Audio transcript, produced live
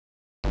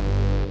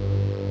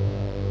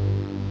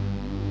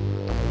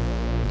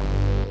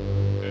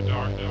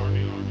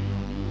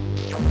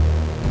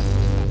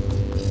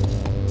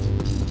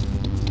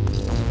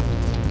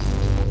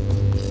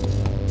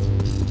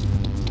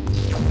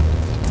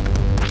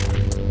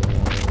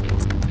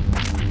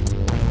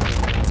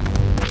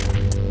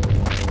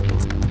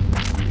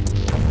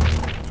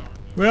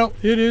Well,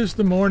 it is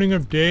the morning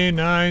of day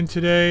 9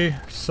 today.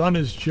 Sun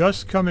is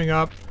just coming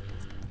up.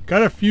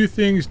 Got a few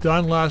things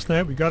done last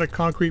night. We got a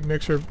concrete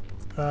mixer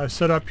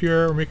set up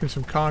here. We're making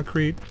some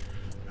concrete.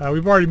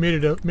 We've already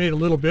made a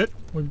little bit.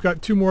 We've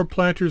got 2 more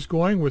planters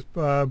going with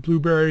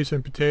blueberries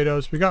and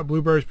potatoes. We got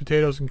blueberries,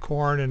 potatoes, and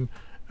corn and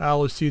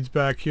aloe seeds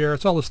back here.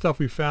 It's all the stuff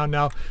we found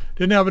now.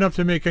 Didn't have enough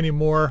to make any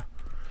more,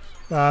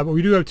 but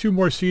we do have 2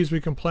 more seeds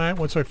we can plant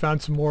once I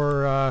found some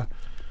more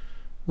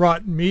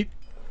rotten meat.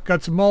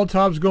 Got some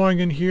Molotovs going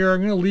in here. I'm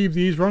going to leave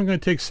these. We're only going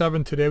to take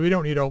 7 today. We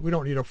don't need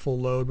a full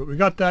load, but we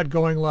got that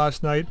going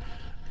last night.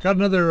 Got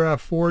another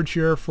forge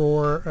here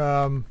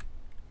for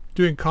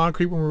doing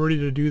concrete when we're ready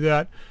to do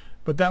that,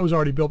 but that was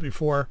already built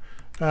before.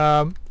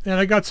 And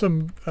I got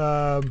some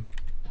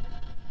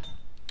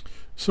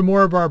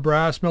more of our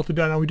brass melted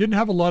down. Now we didn't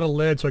have a lot of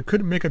lead, so I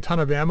couldn't make a ton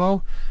of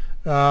ammo.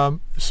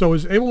 So I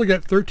was able to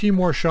get 13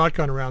 more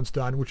shotgun rounds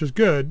done, which is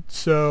good.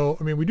 So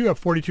I mean, we do have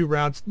 42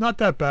 rounds, not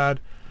that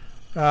bad.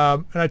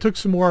 And I took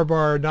some more of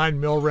our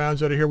 9mm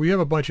rounds out of here. We have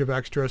a bunch of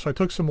extra, so I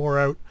took some more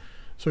out.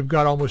 So we've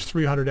got almost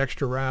 300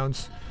 extra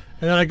rounds.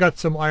 And then I got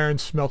some iron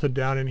smelted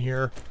down in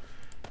here.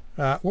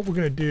 What we're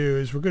going to do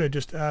is we're going to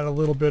just add a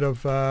little bit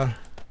of, not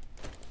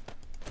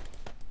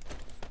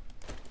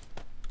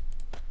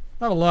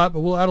a lot,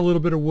 but we'll add a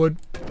little bit of wood.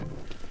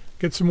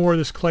 Get some more of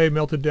this clay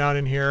melted down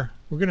in here.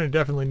 We're going to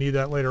definitely need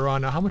that later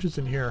on. Now, how much is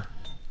in here?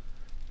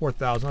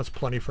 4,000. That's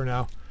plenty for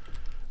now.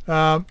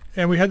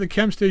 And we had the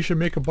chem station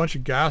make a bunch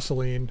of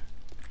gasoline.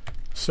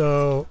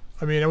 So,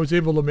 I mean, I was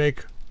able to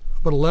make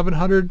about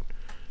 1,100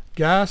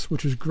 gas,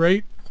 which is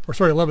great. Or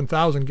sorry,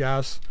 11,000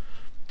 gas.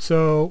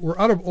 So we're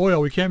out of oil.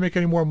 We can't make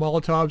any more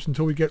Molotovs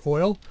until we get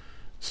oil.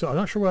 So I'm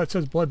not sure why that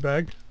says blood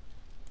bag,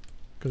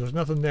 because there's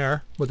nothing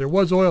there, but there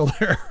was oil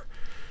there.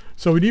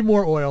 So we need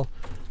more oil.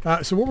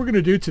 So what we're going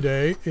to do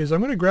today is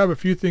I'm going to grab a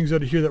few things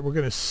out of here that we're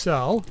going to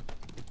sell.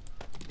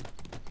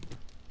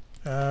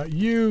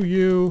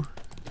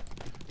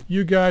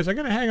 You guys, I'm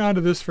going to hang on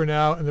to this for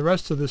now, and the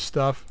rest of this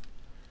stuff.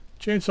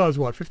 Chainsaw is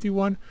what,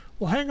 51?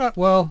 Well, hang on.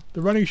 Well,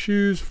 the running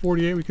shoes,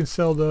 48. We can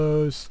sell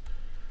those.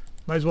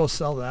 Might as well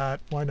sell that.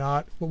 Why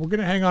not? But we're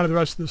going to hang on to the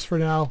rest of this for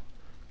now.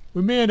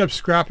 We may end up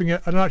scrapping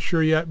it. I'm not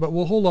sure yet, but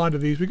we'll hold on to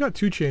these. We got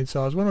 2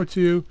 chainsaws,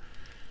 102,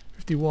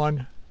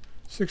 51,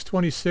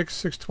 626,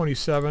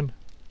 627.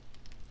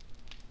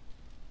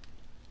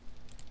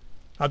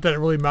 Not that it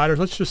really matters.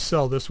 Let's just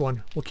sell this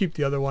one. We'll keep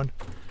the other one.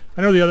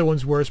 I know the other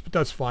one's worse, but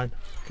that's fine.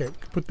 Okay,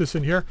 put this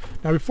in here.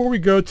 Now before we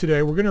go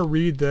today, we're going to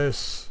read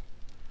this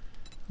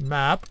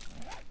map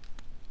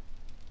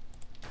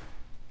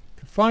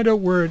and find out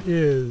where it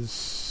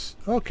is.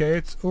 Okay,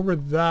 it's over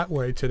that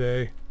way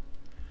today.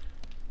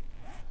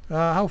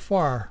 How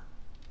far?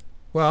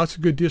 Well, that's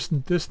a good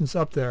distance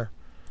up there.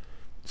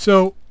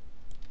 So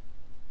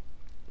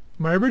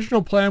my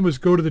original plan was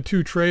go to the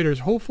 2 traders.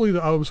 Hopefully,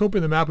 I was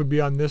hoping the map would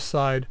be on this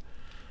side.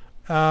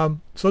 So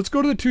let's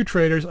go to the 2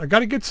 traders. I got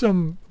to get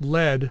some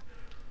lead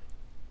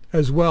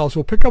as well, so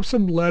we'll pick up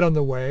some lead on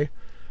the way.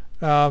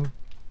 Go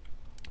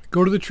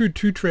to the 2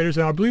 traders,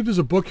 and I believe there's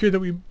a book here that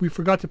we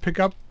forgot to pick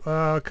up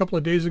a couple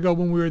of days ago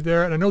when we were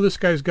there, and I know this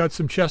guy's got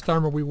some chest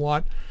armor we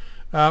want.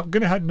 I'm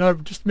going to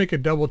just make a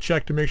double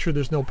check to make sure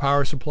there's no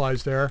power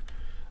supplies there,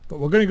 but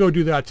we're going to go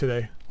do that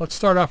today. Let's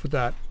start off with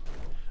that.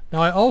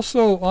 Now I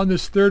also, on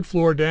this 3rd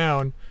floor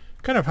down,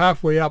 kind of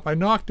halfway up, I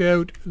knocked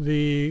out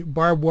the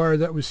barbed wire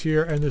that was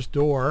here and this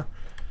door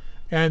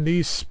and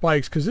these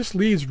spikes, because this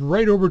leads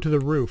right over to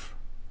the roof,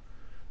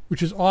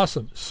 which is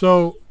awesome.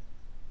 So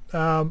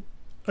I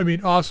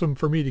mean, awesome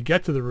for me to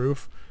get to the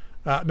roof,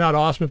 not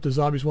awesome if the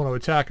zombies want to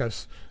attack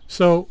us.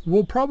 So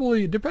we'll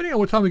probably, depending on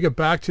what time we get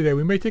back today,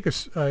 we may take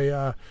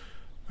a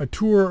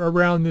tour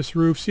around this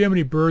roof, see how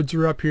many birds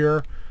are up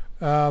here.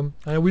 And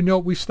we know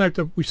we sniped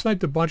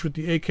a bunch with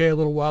the AK a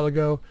little while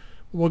ago.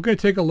 We're going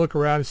to take a look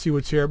around and see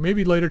what's here.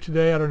 Maybe later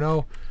today, I don't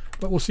know,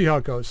 but we'll see how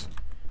it goes.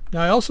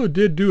 Now I also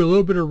did do a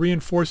little bit of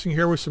reinforcing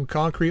here with some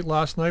concrete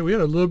last night. We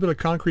had a little bit of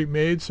concrete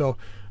made, so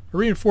I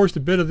reinforced a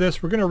bit of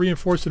this. We're going to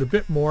reinforce it a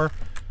bit more.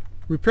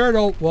 Repaired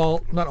all,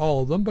 well, not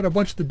all of them, but a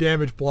bunch of the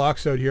damaged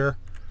blocks out here,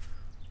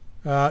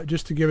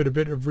 just to give it a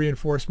bit of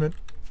reinforcement.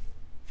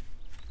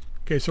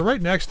 Okay, so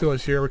right next to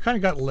us here, we kind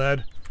of got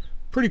lead.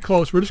 Pretty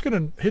close. We're just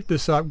going to hit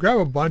this up, grab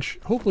a bunch.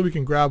 Hopefully we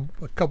can grab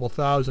a couple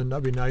thousand.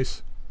 That'd be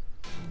nice.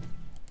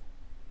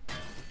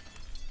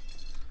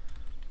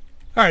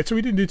 Alright, so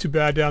we didn't do too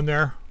bad down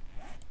there.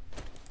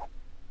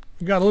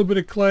 We got a little bit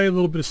of clay, a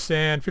little bit of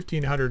sand,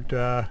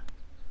 1,500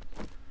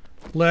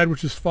 lead,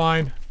 which is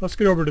fine. Let's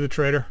get over to the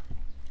trader.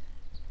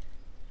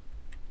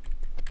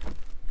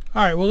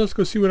 Alright, well, let's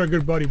go see what our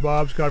good buddy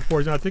Bob's got for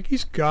us. Now, I think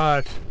he's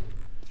got, if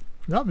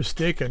I'm not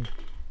mistaken,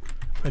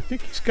 I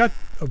think he's got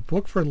a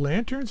book for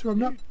lanterns, if I'm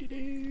not.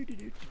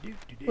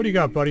 What do you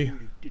got, buddy?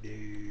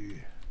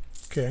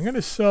 Okay, I'm going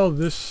to sell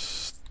this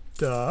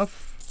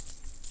stuff.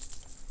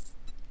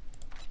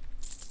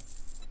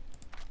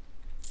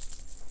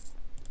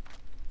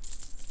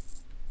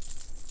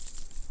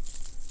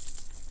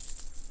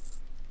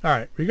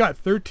 Alright, we got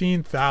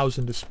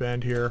 13,000 to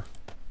spend here.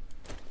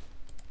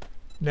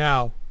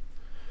 Now,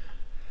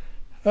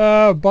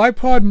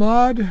 Bipod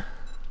mod.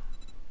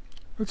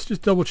 Let's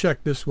just double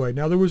check this way.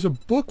 Now there was a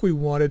book we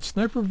wanted.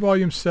 Sniper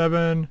Volume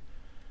 7.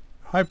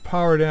 High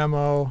powered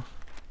ammo.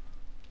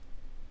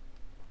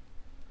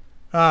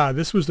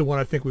 This was the one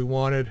I think we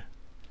wanted.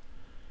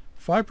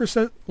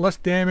 5% less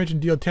damage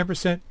and deal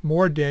 10%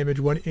 more damage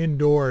when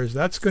indoors.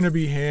 That's going to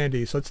be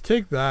handy. So let's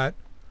take that.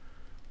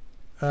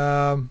 We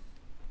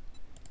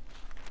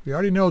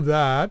already know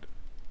that.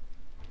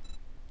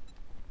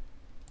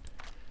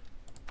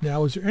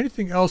 Now, is there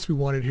anything else we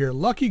wanted here?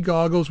 Lucky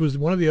goggles was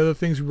one of the other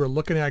things we were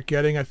looking at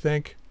getting, I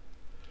think.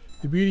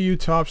 The BDU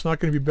top's not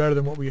going to be better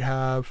than what we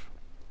have.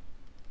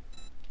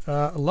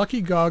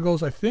 Lucky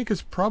goggles, I think,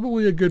 is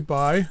probably a good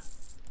buy.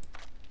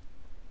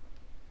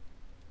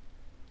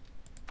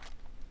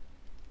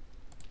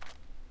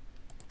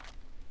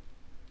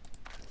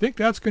 I think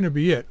that's going to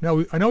be it.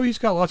 Now, I know he's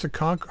got lots of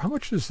How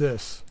much is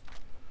this?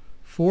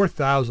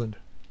 4,000.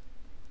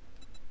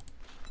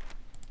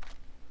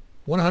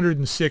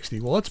 160.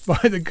 Well, let's buy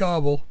the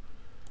gobble.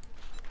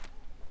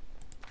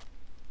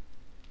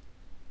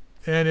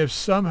 And if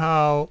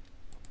somehow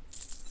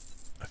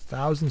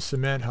 1,000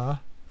 cement, huh?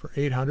 For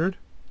 800.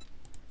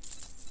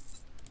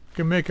 We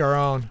can make our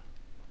own.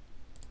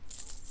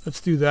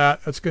 Let's do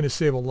that. That's going to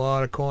save a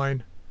lot of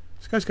coin.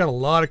 This guy's got a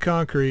lot of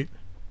concrete.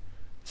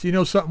 Does he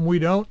know something we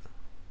don't?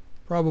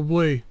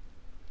 Probably.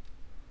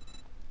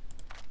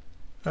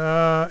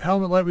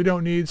 Helmet light we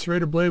don't need.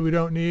 Serrated blade we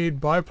don't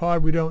need.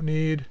 Bipod we don't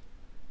need.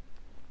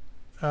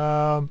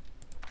 9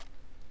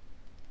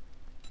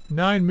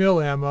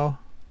 mil ammo.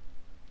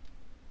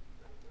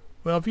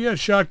 Well, if he had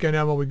shotgun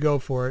ammo, we'd go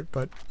for it,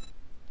 but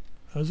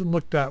it doesn't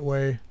look that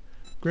way.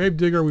 Grave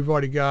digger we've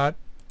already got.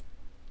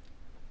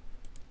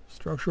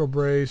 Structural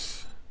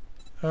brace.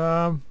 It's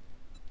a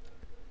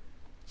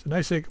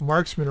nice like,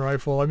 marksman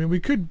rifle. I mean, we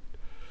could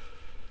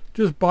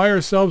just buy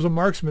ourselves a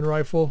marksman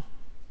rifle.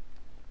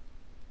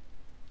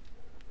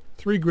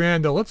 3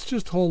 grand though. Let's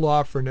just hold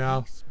off for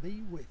now.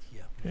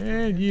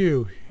 And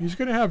he's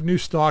going to have new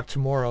stock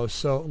tomorrow,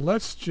 so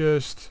let's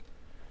just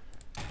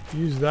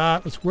use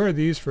that. Let's wear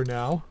these for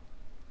now.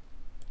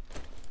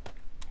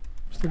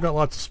 Still got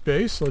lots of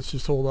space, so let's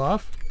just hold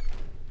off.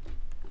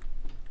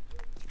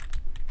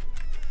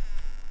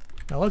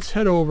 Now let's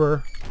head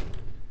over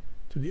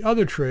to the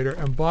other trader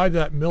and buy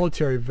that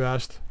military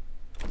vest,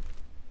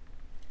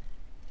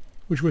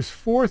 which was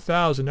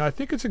 4,000. Now I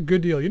think it's a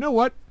good deal. You know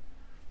what?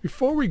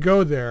 Before we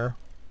go there,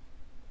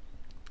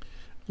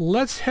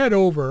 let's head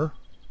over.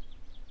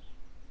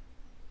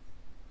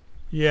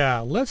 Yeah,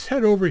 let's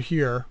head over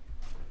here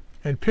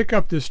and pick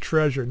up this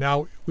treasure.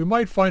 Now, we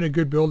might find a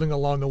good building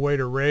along the way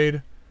to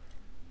raid.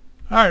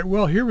 Alright,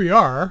 well, here we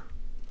are.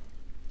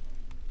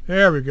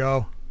 There we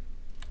go.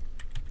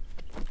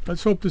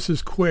 Let's hope this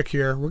is quick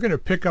here. We're going to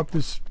pick up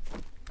this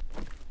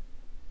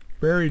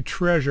buried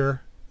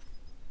treasure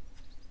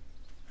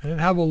and then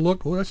have a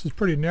look. Oh, this is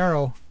pretty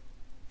narrow.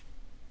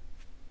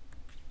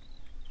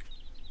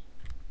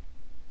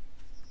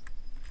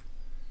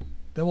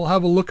 Then we'll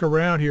have a look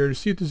around here to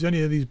see if there's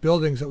any of these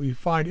buildings that we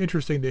find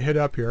interesting to hit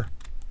up here.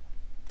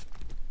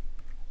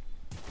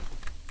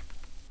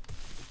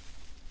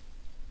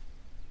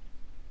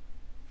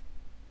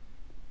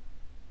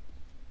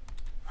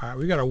 Alright,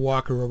 we got a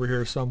walker over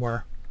here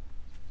somewhere.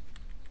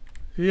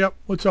 Yep,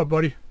 what's up,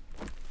 buddy?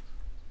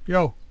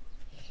 Yo.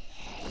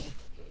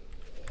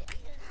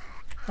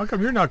 How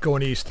come you're not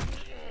going east?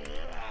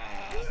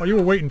 Oh, you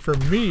were waiting for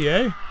me,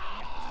 eh? You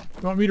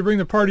want me to bring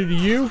the party to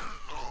you?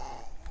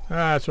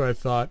 That's what I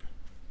thought.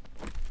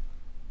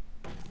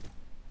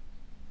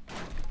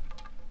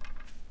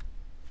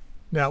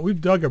 Now, we've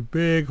dug a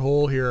big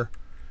hole here.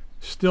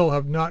 Still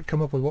have not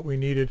come up with what we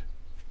needed.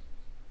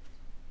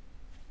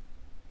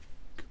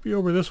 Could be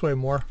over this way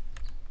more.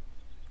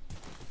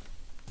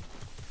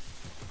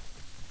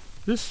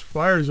 This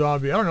fire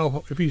zombie, I don't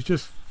know if he's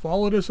just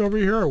followed us over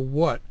here or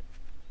what.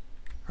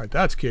 Alright,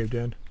 that's caved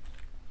in.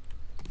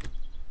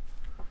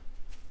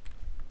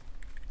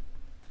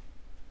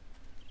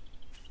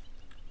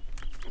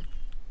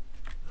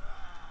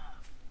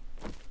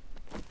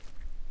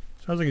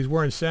 Sounds like he's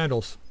wearing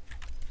sandals.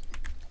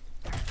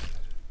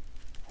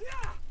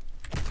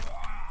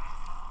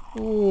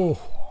 Oh,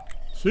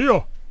 see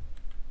ya.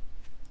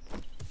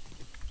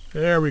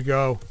 There we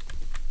go.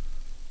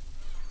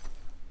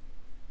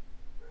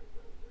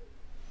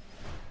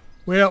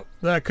 Well,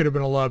 that could have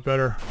been a lot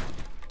better.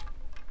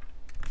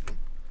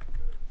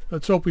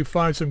 Let's hope we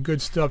find some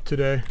good stuff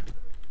today.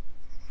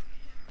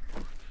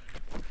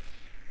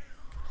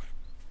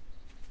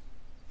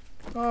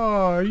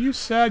 Oh, are you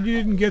sad you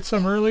didn't get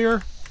some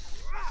earlier?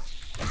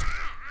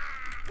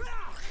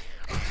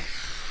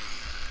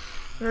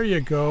 There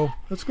you go.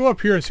 Let's go up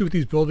here and see what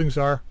these buildings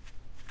are.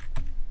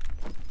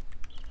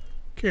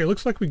 Okay,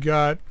 looks like we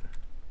got,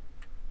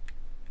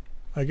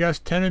 I guess,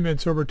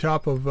 tenements over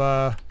top of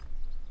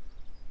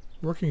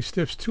Working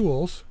Stiff's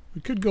tools.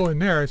 We could go in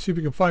there and see if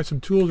we can find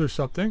some tools or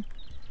something.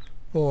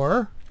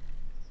 Or,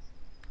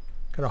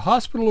 got a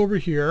hospital over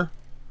here.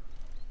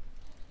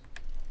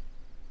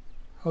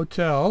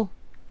 Hotel.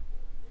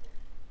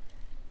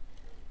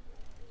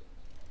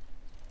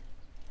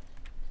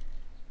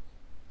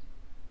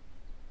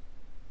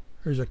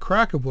 There's a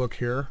crack-a-book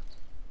here.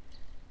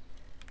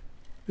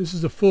 This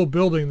is a full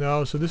building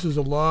though, so this is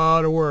a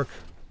lot of work.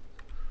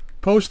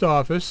 Post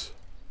office.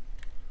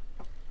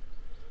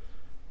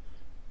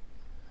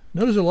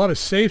 Notice a lot of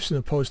safes in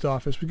the post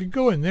office. We could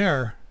go in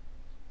there.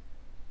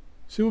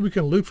 See what we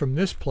can loot from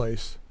this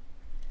place.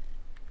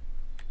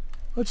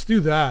 Let's do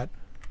that.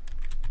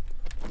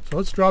 So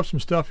let's drop some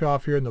stuff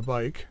off here in the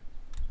bike.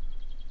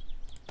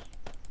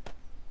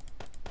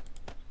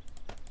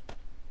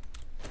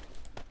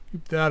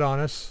 Keep that on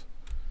us.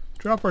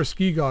 Drop our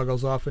ski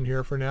goggles off in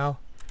here for now.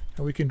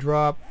 And we can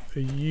drop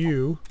a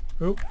U.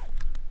 Oh.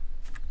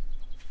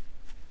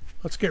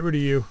 Let's get rid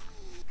of you.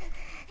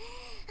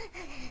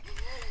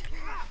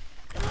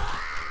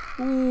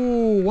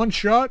 Ooh, one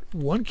shot,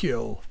 one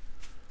kill.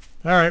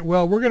 Alright,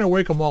 well, we're going to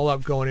wake them all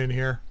up going in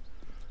here.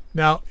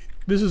 Now,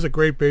 this is a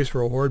great base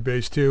for a horde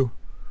base, too.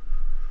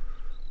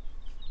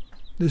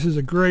 This is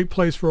a great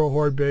place for a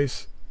horde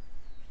base.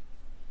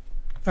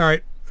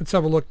 Alright, let's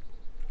have a look.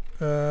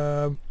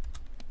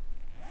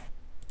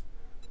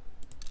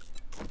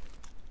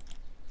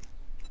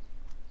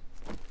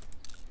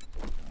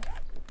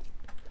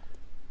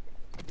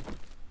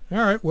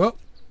 Alright, well,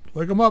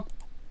 wake them up.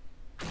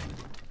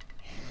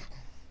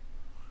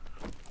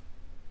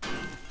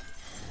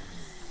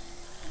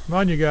 Come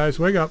on, you guys,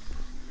 wake up.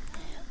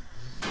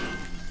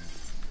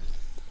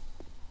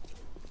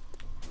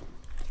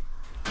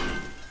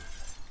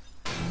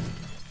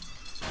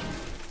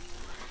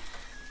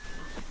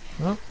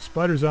 Oh,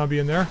 spider zombie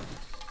in there.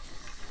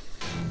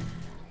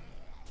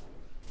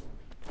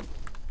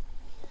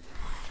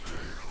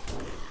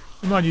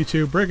 Come on, you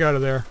two, break out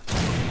of there.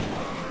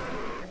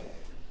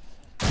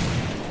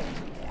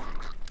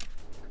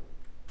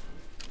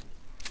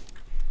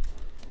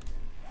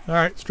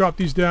 Alright, let's drop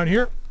these down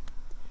here.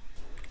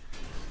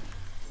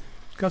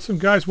 Got some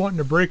guys wanting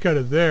to break out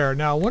of there.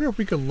 Now, I wonder if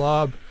we could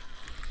lob...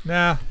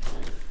 Nah,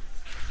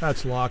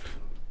 that's locked.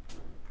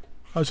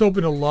 I was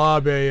hoping to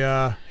lob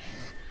a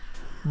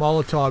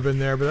Molotov in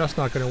there, but that's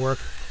not going to work.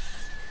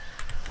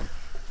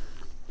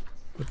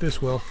 But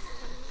this will.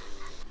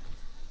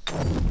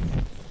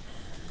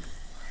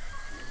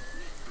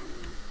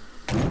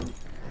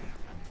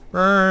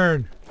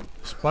 Burn!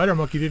 The spider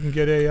monkey didn't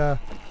get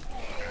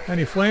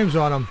any flames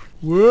on him.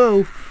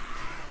 Whoa!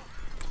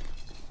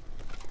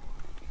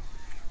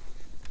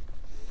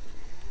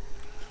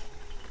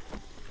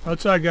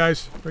 Outside,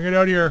 guys. Bring it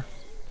out here.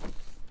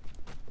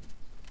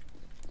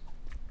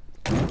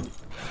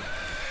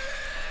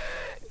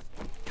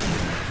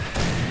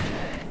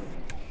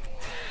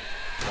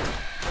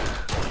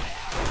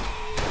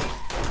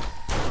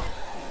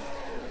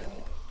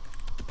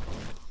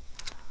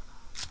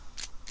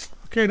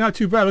 Okay, not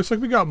too bad. Looks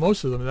like we got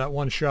most of them in that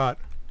one shot.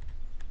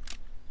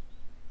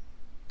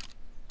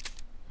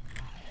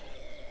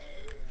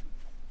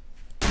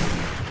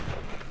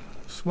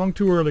 Swung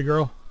too early,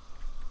 girl.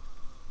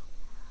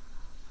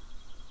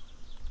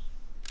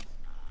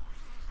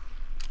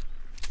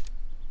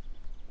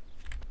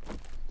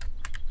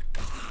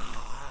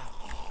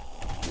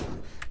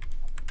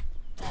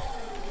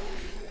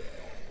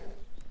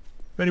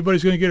 If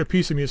anybody's going to get a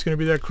piece of me, it's going to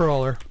be that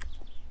crawler.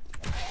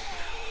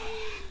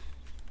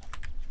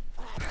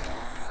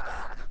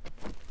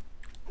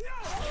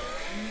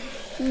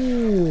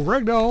 Ooh,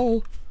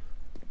 ragdoll.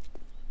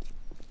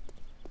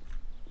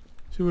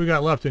 See what we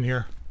got left in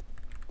here.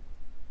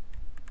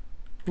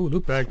 Ooh,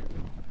 loot bag.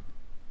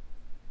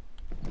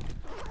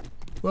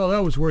 Well,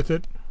 that was worth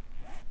it.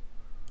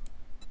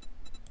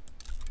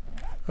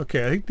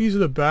 Okay, I think these are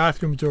the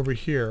bathrooms over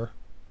here.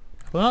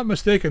 If I'm not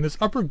mistaken, this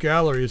upper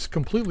gallery is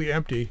completely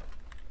empty.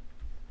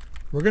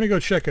 We're going to go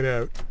check it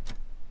out.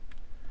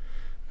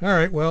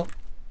 Alright, well.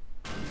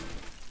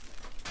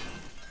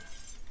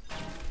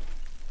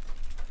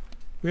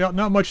 We got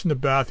not much in the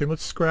bathroom.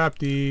 Let's scrap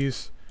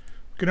these.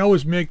 We can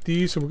always make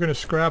these, so we're going to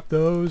scrap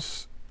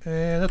those.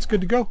 And that's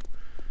good to go.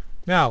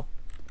 Now,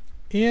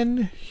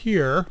 in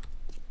here,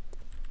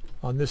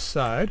 on this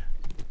side,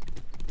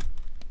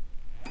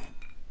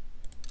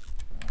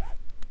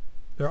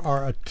 there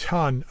are a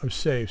ton of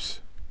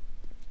safes.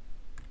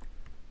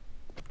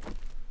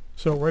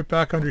 So right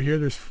back under here,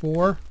 there's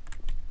 4.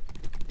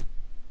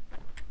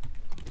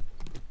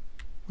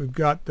 We've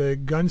got the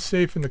gun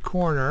safe in the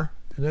corner.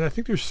 And then I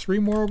think there's 3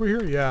 more over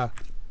here. Yeah.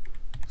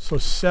 So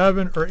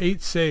 7 or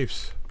 8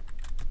 safes.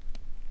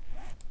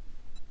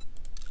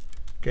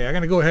 Okay, I'm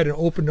going to go ahead and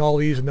open all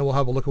these and then we'll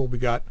have a look at what we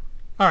got.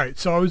 Alright,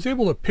 so I was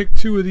able to pick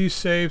 2 of these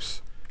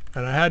safes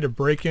and I had to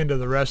break into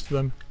the rest of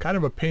them. Kind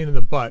of a pain in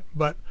the butt,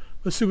 but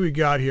let's see what we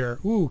got here.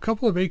 Ooh, a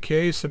couple of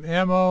AKs, some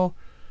ammo.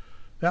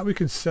 That we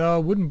can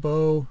sell. Wooden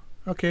bow.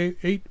 Okay,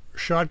 8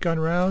 shotgun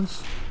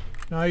rounds.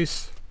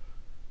 Nice.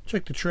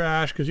 Check the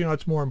trash because, you know,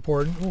 it's more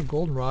important. Oh,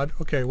 goldenrod.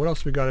 Okay, what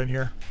else we got in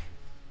here?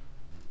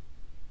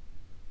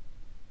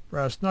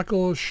 Brass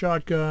knuckles,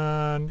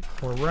 shotgun,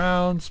 more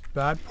rounds,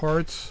 bat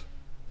parts.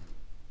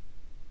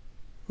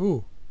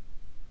 Ooh.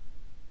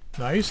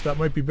 Nice. That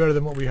might be better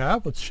than what we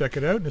have. Let's check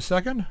it out in a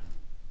second.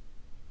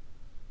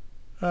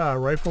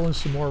 Rifle and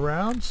some more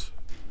rounds.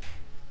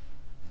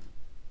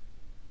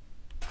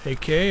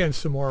 AK and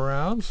some more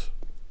rounds.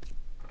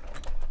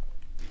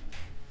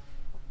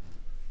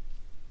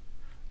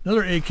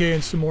 Another AK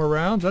and some more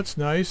rounds. That's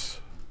nice.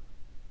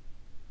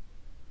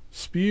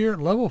 Spear,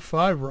 level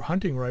 5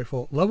 hunting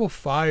rifle, level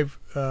 5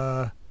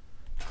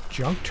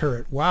 junk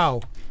turret.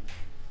 Wow.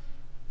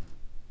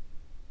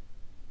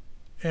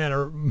 And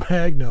a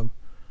magnum.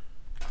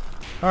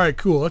 Alright,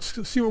 cool.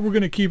 Let's see what we're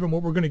going to keep and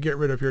what we're going to get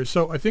rid of here.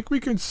 So I think we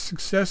can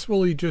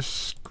successfully just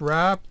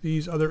scrap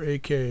these other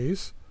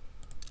AKs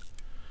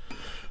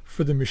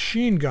for the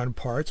machine gun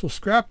parts. We'll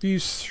scrap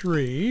these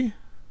 3.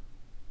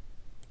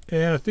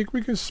 And I think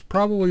we can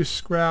probably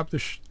scrap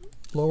the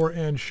lower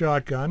end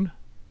shotgun.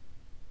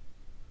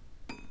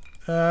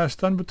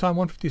 Stun baton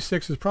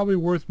 156 is probably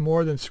worth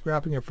more than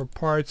scrapping it for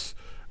parts.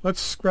 Let's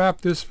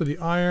scrap this for the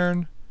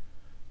iron.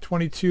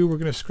 22, we're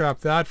going to scrap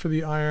that for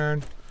the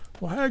iron.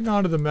 We'll hang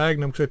on to the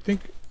magnum because I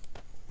think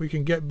we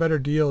can get better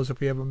deals if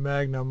we have a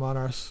magnum on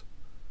us.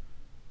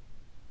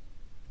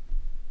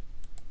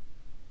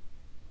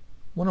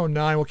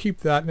 109, we'll keep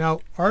that. Now,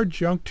 our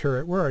junk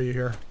turret, where are you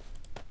here?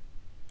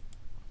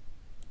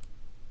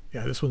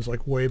 Yeah, this one's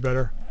like way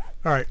better.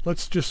 Alright,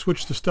 let's just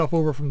switch the stuff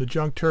over from the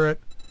junk turret.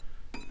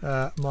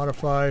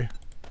 Modify.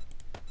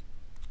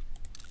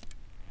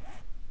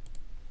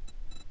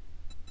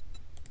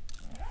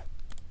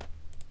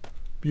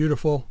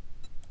 Beautiful.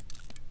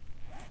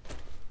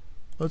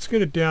 Let's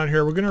get it down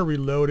here. We're going to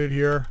reload it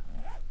here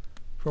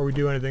before we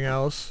do anything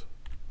else.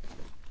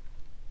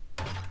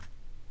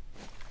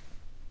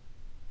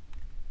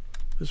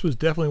 This was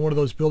definitely one of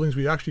those buildings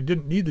we actually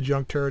didn't need the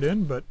junk turret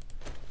in, but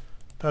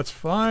that's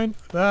fine.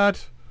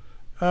 That,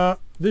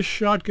 this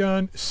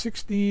shotgun,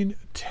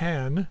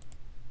 1610.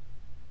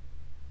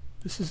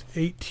 This is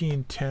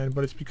 1810,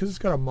 but it's because it's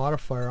got a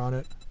modifier on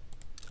it.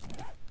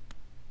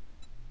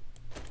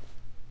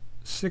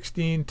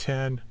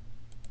 1610.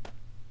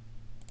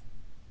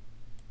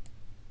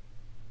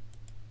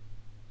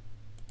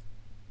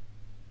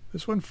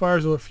 This one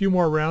fires a few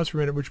more rounds per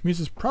minute, which means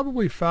it's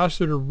probably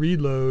faster to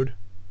reload.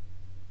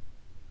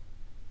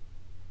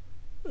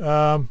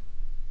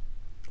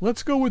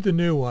 Let's go with the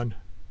new one.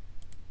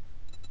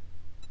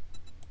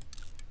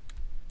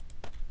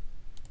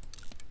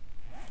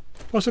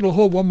 Plus it'll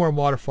hold one more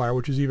modifier,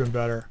 which is even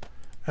better.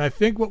 And I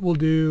think what we'll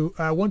do,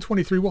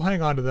 123, we'll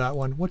hang on to that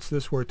one. What's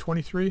this worth?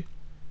 23?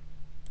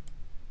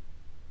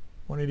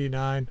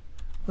 189.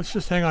 Let's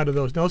just hang on to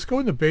those. Now let's go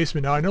in the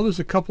basement now. I know there's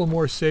a couple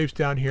more safes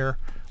down here.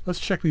 Let's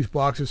check these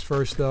boxes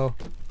first though.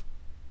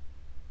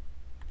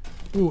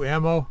 Ooh,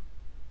 ammo.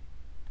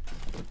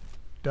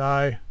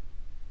 Die.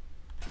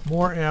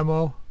 More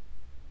ammo.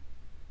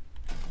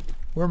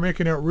 We're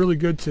making it really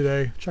good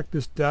today. Check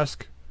this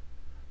desk.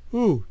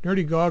 Ooh,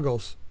 nerdy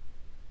goggles.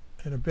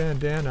 And a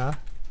bandana.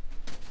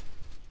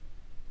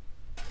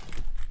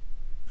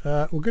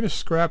 We're going to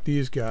scrap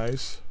these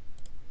guys.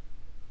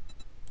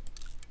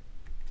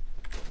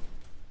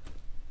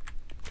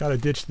 Got to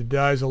ditch the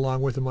dyes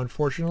along with them,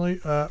 unfortunately.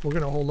 We're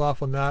going to hold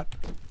off on that.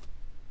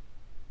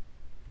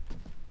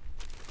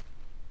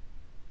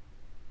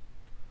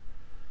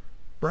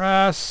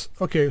 Brass.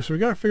 Okay, so we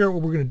got to figure out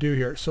what we're going to do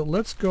here. So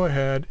let's go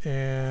ahead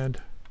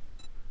and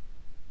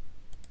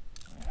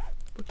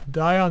put the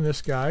dye on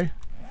this guy.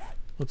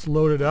 Let's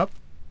load it up.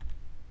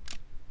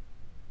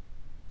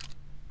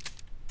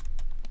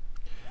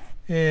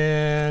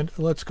 And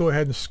let's go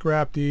ahead and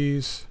scrap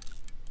these.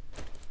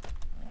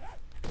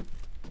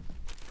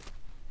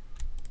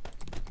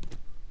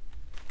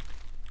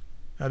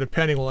 Now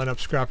depending, we'll end up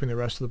scrapping the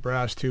rest of the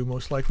brass too,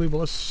 most likely. But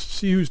let's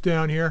see who's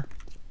down here.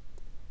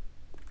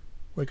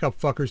 Wake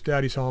up, fuckers.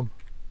 Daddy's home.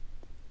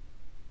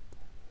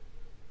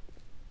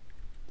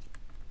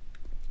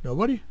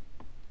 Nobody?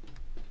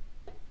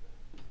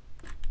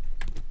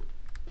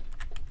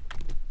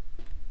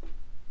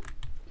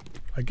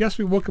 I guess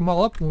we woke them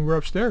all up when we were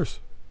upstairs.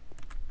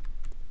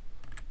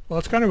 Well,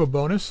 that's kind of a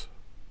bonus.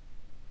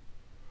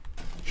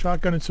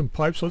 Shotgun and some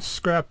pipes. Let's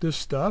scrap this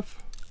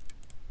stuff.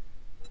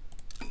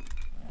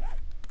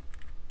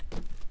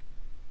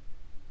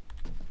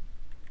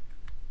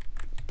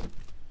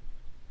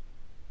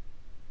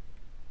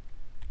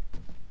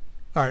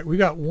 Alright, we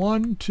got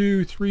 1,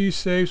 2, 3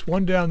 safes.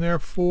 One down there,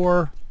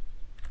 4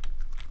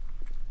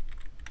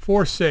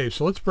 safes.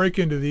 So let's break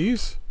into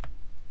these.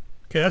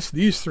 Okay, that's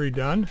these 3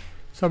 done.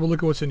 Let's have a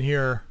look at what's in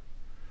here.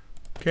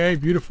 Okay,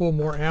 beautiful.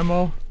 More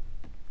ammo.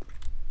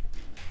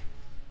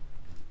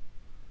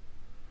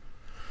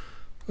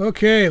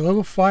 Okay,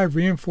 level 5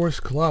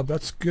 reinforced club.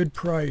 That's good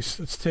price.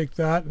 Let's take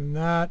that and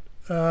that.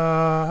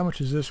 How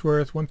much is this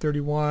worth?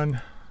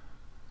 131.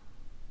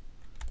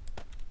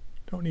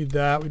 Don't need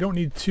that. We don't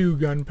need 2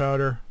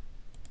 gunpowder.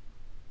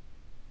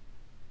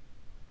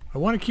 I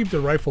want to keep the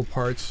rifle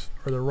parts,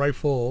 or the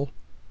rifle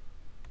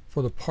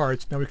for the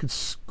parts. Now we could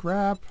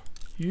scrap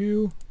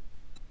you.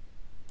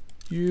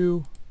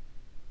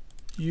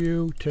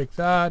 Take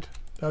that.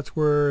 That's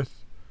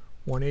worth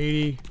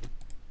 180.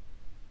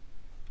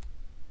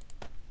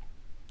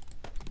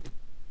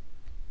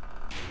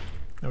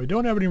 Now we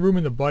don't have any room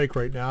in the bike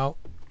right now,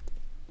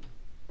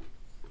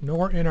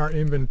 nor in our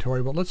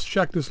inventory, but let's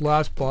check this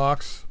last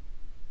box.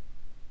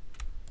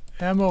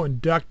 Ammo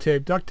and duct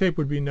tape. Duct tape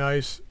would be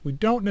nice. We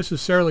don't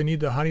necessarily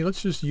need the honey.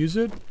 Let's just use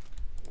it.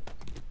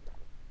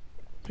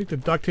 Take the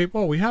duct tape.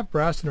 Oh, we have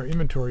brass in our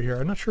inventory here.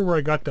 I'm not sure where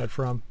I got that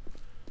from.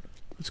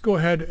 Let's go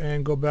ahead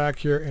and go back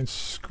here and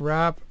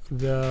scrap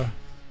the...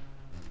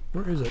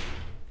 Where is it?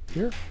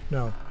 Here?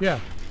 No.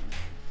 Yeah.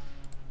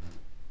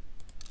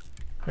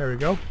 There we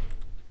go.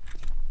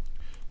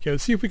 Okay,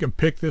 let's see if we can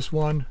pick this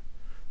one.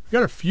 We've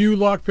got a few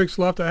lockpicks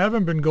left. I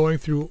haven't been going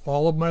through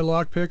all of my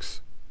lockpicks.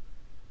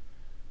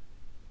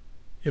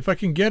 If I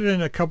can get it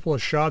in a couple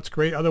of shots,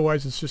 great.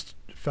 Otherwise, it's just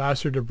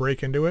faster to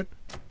break into it.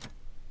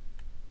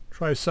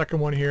 Try a second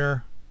one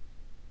here.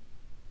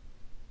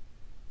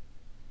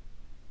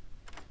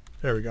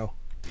 There we go.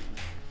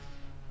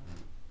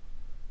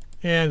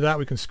 And that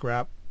we can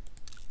scrap.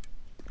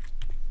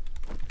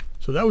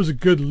 So that was a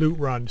good loot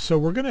run. So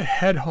we're going to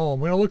head home.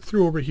 We're going to look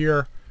through over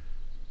here.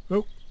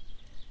 Oh.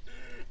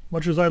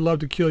 Much as I'd love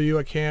to kill you,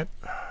 I can't.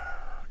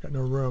 I got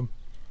no room.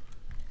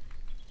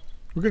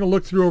 We're going to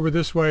look through over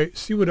this way,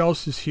 see what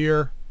else is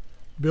here,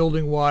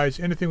 building-wise,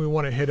 anything we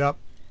want to hit up.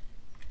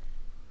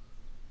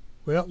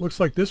 Well, it looks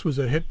like this was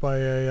a hit by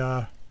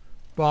a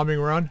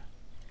bombing run.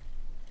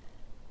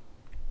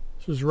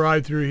 Let's just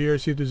ride through here,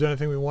 see if there's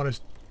anything we want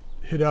to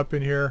hit up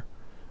in here.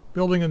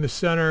 Building in the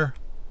center,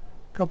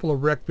 a couple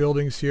of wrecked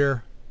buildings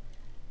here.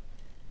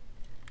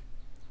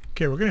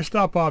 Okay, we're going to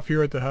stop off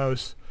here at the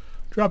house,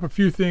 drop a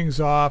few things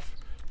off,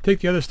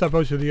 take the other stuff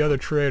out to the other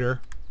trader.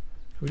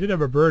 We did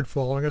have a bird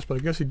following us, but I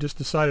guess he just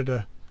decided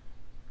to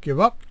give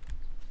up.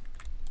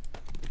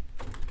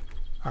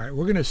 Alright,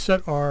 we're going to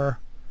set our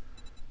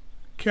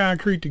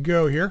concrete to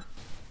go here.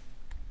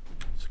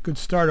 It's a good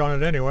start on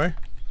it anyway.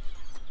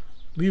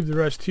 Leave the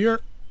rest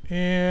here.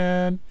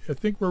 And I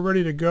think we're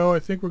ready to go. I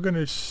think we're going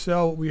to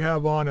sell what we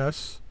have on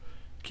us.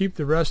 Keep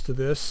the rest of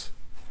this.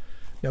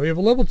 Now we have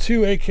a level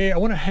 2 AK. I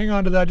want to hang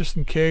on to that just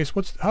in case.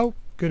 How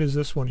good is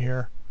this one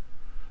here?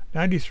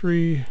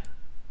 93...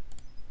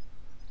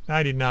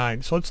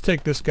 99. So let's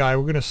take this guy.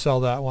 We're going to sell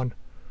that one.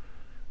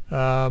 We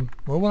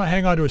want to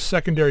hang on to a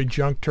secondary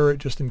junk turret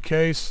just in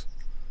case.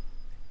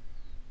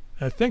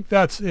 I think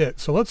that's it.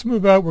 So let's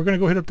move out. We're going to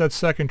go hit up that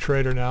second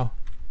trader now.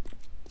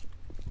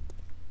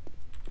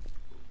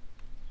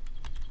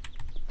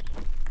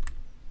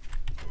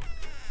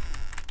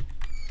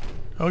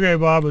 Okay,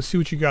 Bob, let's see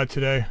what you got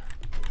today.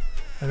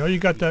 I know you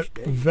got that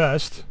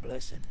vest.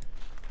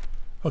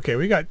 Okay,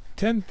 we got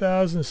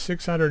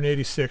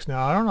 10,686.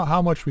 Now, I don't know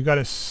how much we got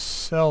to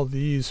sell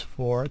these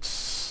for. Let's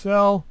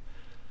sell...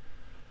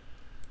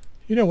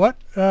 You know what?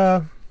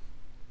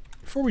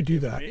 Before we do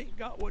that... If you ain't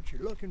got what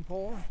you're looking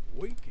for,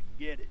 we can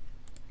get it.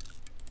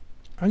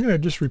 I'm going to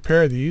just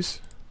repair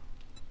these.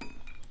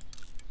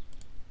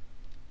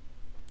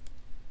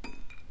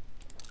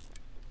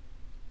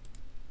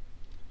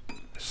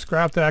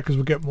 Scrap that because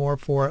we'll get more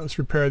for it. Let's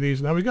repair these.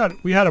 Now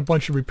we had a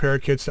bunch of repair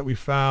kits that we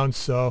found,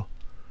 so...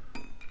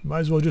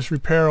 Might as well just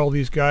repair all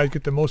these guys,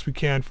 get the most we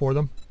can for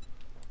them.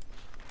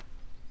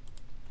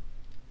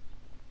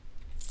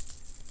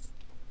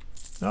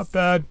 Not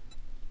bad.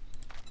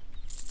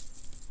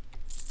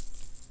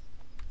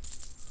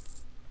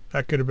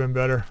 That could have been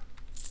better.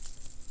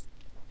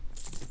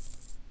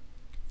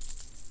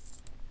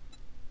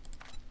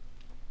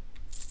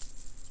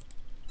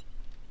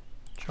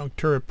 Junk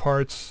turret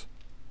parts.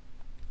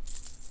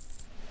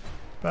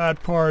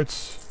 Bad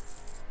parts.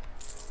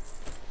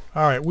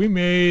 Alright, we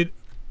made...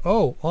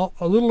 Oh,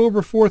 a little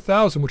over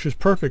 4,000, which is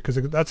perfect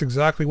because that's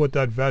exactly what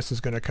that vest is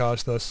going to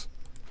cost us.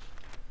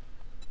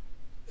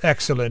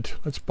 Excellent.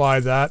 Let's buy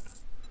that.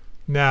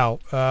 Now,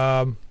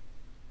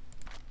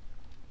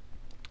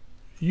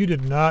 you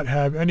did not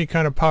have any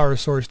kind of power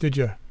source, did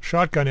you?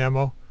 Shotgun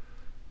ammo.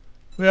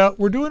 Well,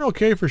 we're doing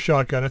okay for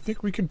shotgun. I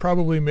think we can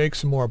probably make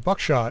some more.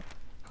 Buckshot.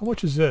 How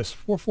much is this?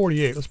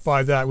 448. Let's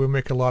buy that. We'll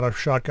make a lot of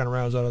shotgun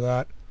rounds out of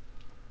that.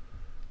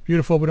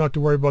 Beautiful. We don't have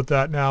to worry about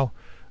that now.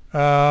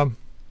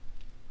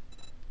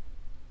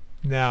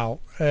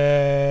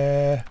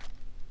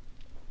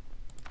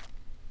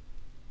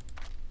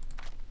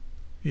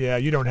 Yeah,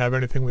 you don't have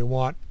anything we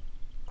want.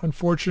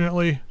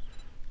 Unfortunately,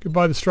 could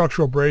buy the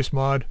structural brace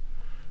mod,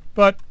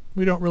 but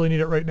we don't really need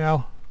it right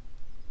now.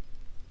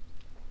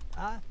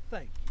 I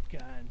thank you,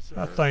 kind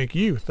sir. Thank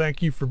you.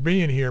 Thank you for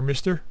being here,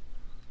 mister.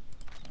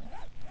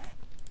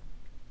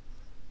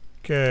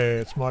 Okay,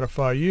 let's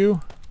modify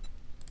you.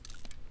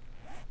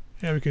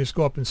 And we can just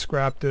go up and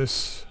scrap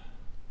this.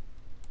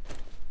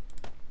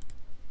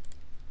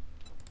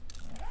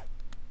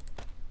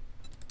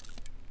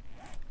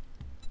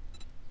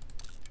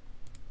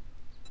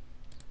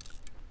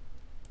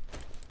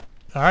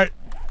 Alright,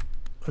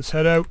 let's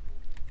head out.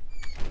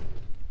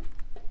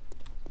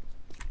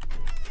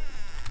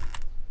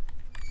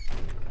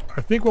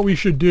 I think what we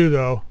should do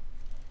though,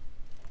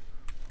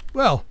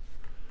 well,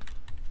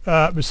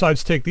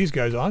 besides take these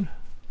guys on,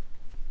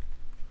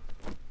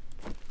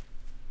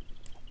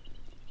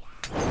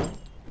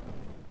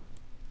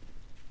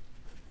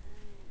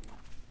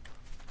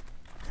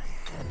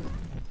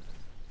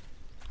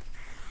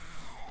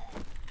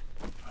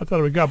 I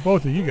thought we got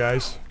both of you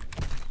guys.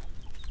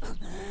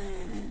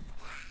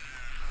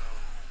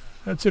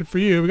 That's it for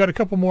you. We got a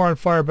couple more on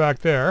fire back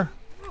there.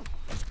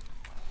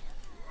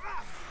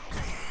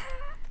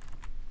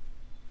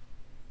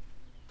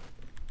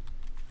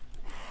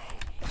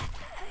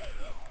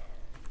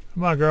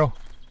 Come on, girl.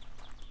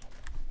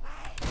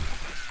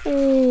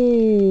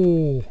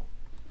 Oh,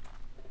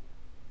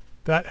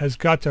 that has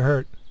got to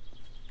hurt.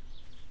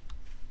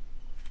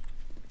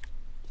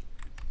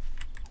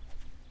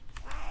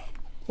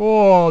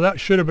 Oh, that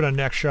should have been a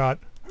neck shot.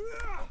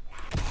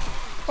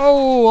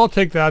 Oh, I'll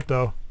take that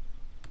though.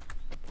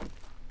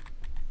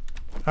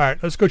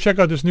 Alright, let's go check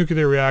out this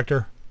nuclear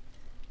reactor.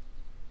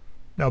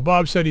 Now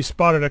Bob said he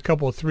spotted a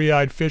couple of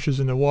three-eyed fishes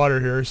in the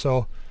water here,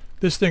 so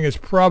this thing is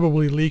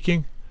probably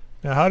leaking.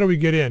 Now how do we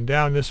get in?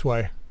 Down this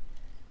way.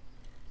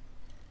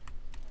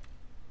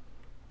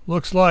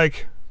 Looks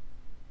like,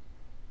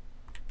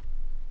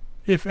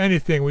 if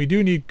anything, we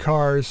do need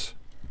cars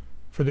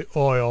for the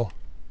oil.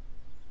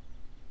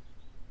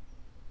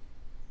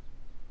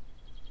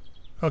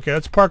 Okay,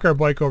 let's park our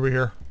bike over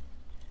here.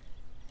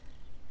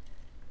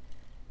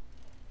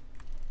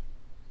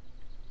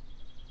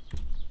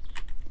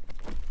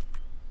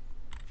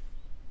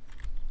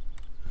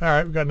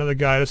 Alright, we got another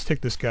guy. Let's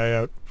take this guy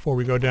out before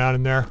we go down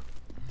in there.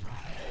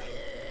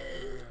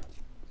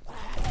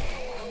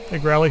 Hey,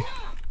 Growly.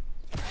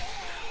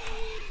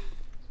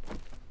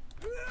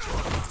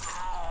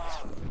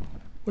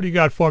 What do you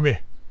got for me?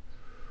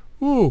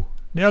 Ooh,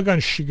 nail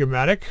gun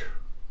schematic.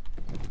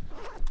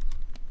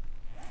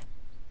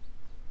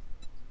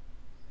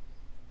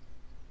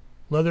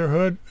 Leather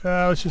hood.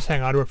 Let's just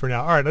hang on to it for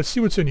now. Alright, let's see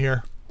what's in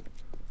here.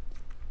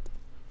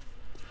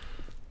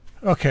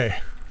 Okay,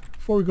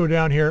 before we go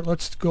down here,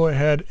 let's go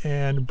ahead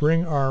and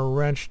bring our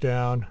wrench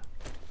down.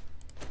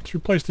 Let's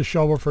replace the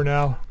shovel for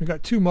now. We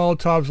got 2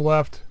 Molotovs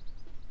left.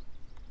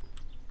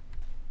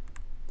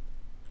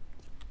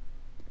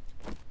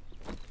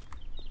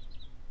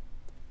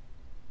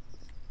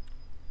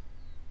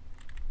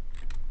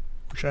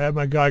 Wish I had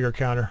my Geiger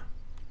counter.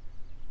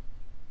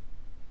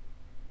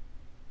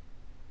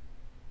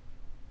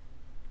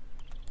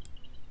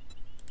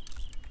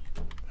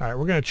 Alright,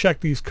 we're going to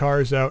check these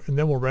cars out and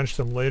then we'll wrench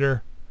them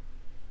later.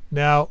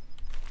 Now,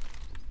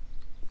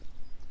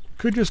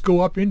 could just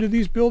go up into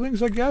these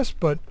buildings, I guess,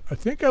 but I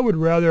think I would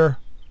rather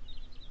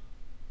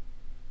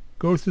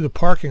go through the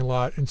parking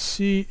lot and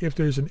see if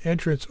there's an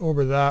entrance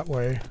over that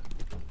way.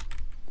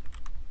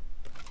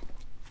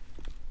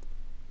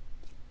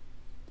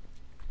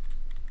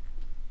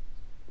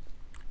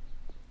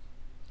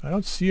 I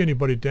don't see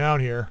anybody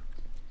down here.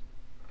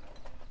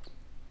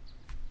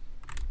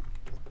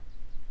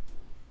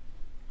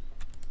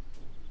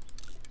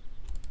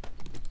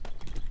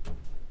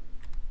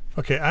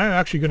 Okay, I'm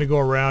actually going to go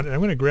around and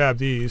I'm going to grab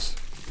these.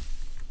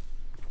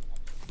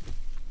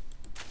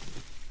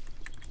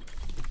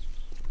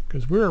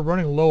 Because we're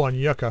running low on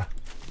yucca.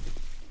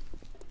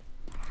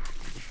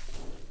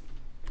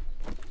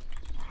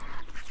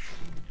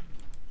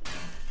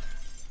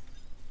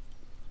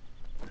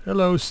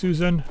 Hello,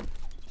 Susan.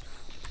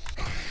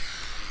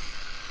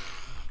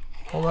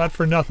 All that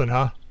for nothing,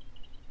 huh?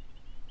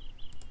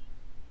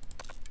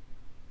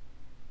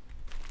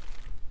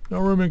 No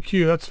room in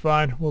queue, that's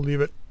fine. We'll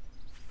leave it.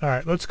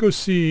 Alright, let's go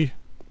see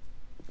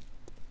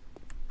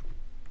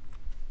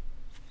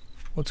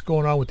what's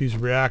going on with these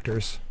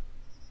reactors.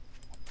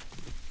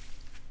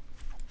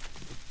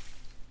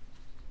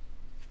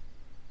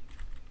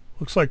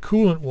 Looks like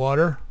coolant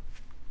water.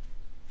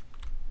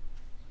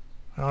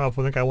 I don't know if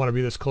I think I want to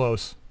be this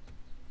close.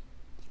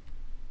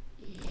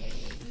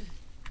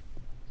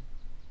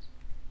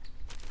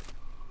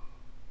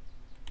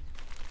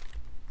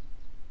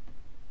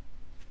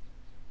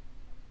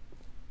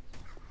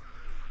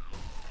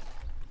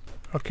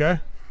 Okay.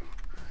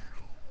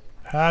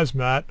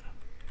 Hazmat.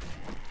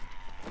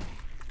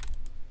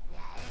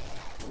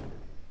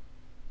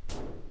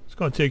 It's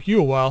going to take you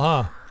a while,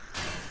 huh?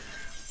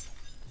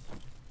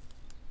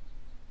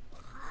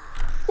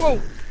 Whoa!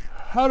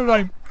 How did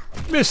I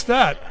miss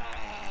that?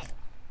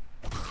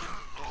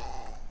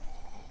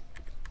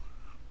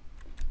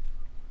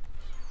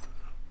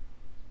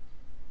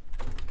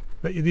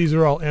 Bet you these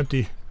are all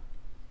empty.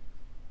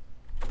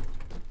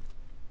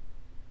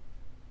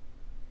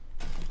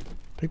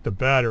 Take the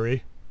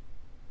battery.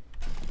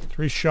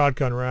 3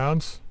 shotgun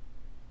rounds.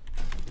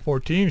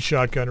 14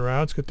 shotgun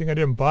rounds. Good thing I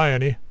didn't buy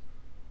any.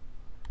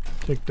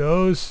 Take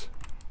those.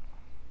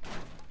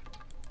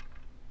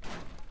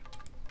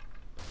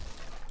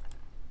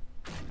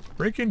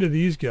 Break into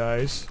these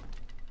guys.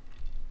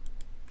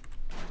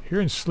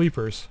 Hearing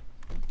sleepers.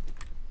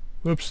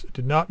 Whoops,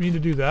 did not mean to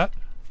do that.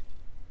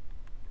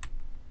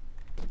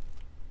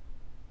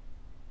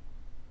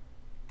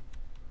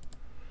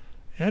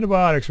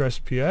 Antibiotics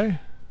recipe, eh?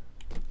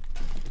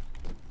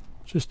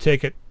 Just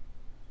take it.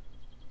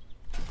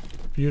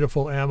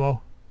 Beautiful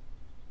ammo.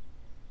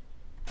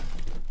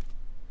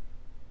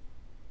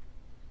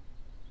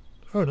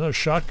 Oh, another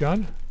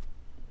shotgun.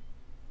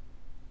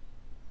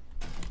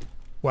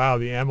 Wow,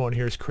 the ammo in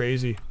here is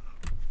crazy.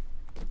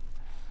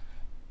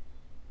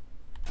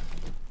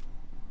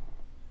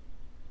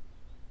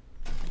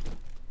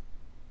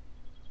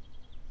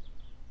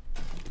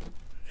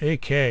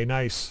 AK,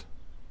 nice.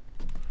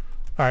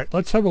 Alright,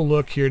 let's have a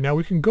look here. Now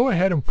we can go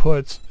ahead and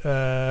put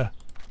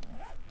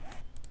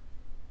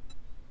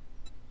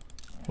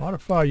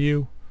modify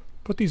you.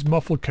 Put these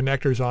muffled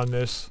connectors on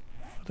this.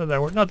 Not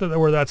that they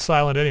were that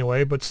silent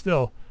anyway, but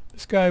still.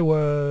 This guy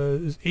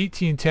is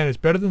 1810. It's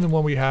better than the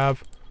one we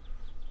have.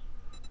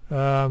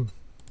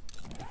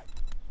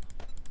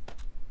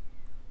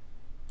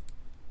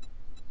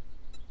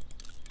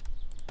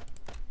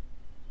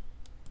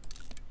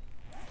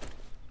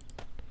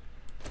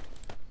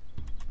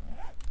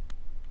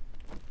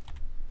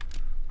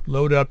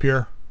 Load up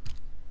here.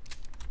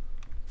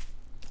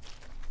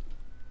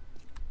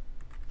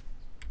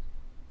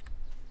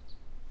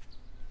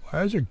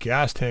 Why is there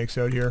gas tanks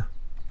out here?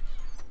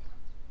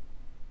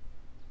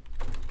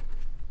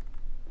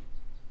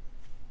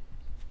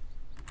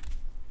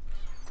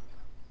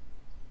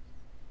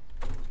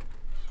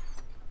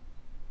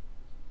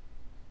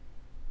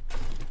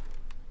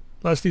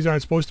 Plus these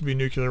aren't supposed to be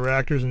nuclear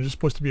reactors and just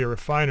supposed to be a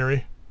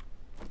refinery.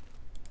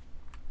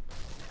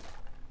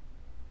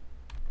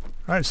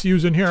 Alright, see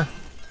who's in here.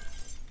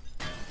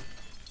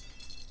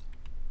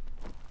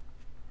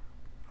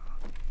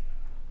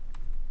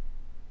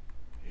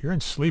 You're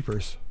in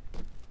sleepers.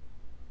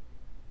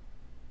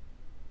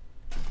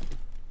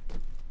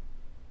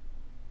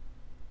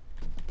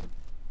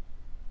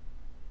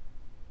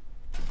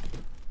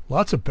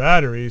 Lots of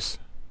batteries.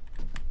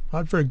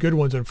 Not very good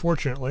ones,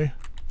 unfortunately.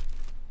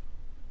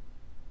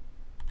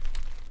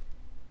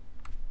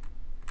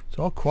 It's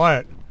all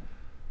quiet.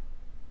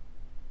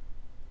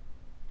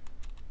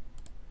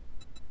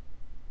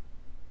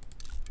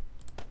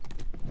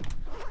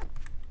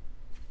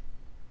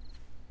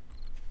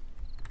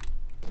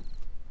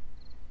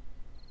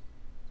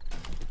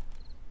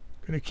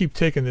 Gonna keep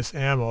taking this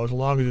ammo as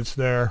long as it's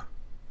there.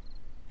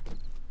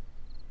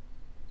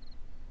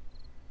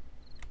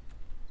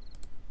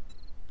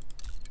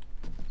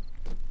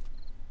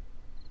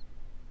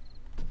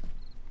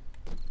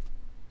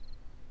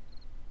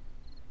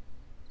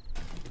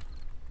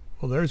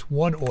 Well, there's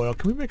one oil.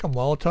 Can we make a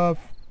Molotov? I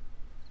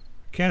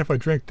can if I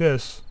drink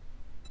this.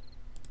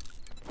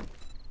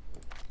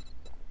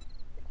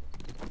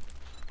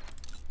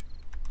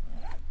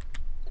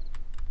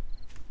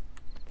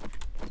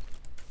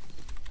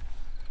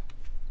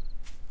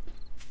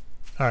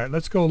 Alright,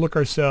 let's go look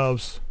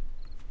ourselves.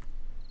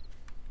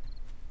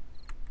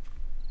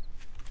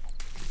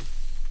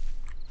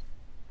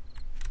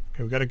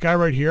 Okay, we got a guy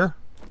right here.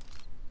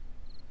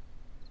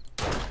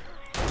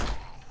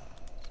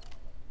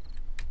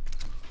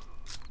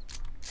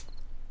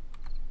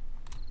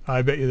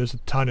 I bet you there's a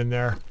ton in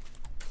there.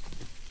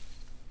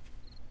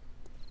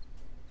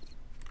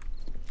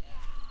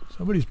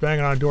 Somebody's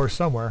banging on a door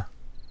somewhere.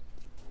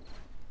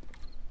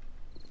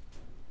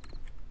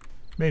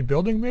 Main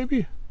building,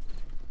 maybe?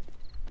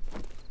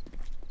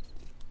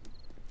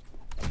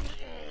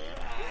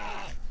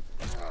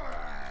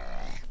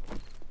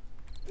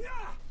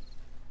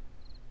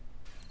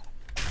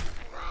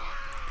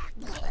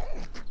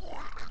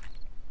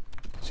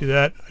 See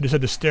that? I just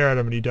had to stare at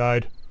him and he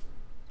died.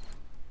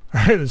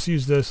 Alright, let's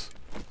use this.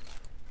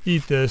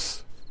 Eat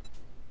this.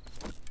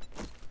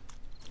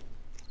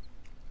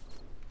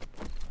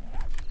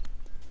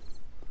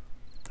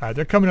 Alright,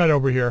 they're coming out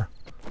over here.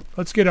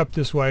 Let's get up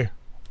this way.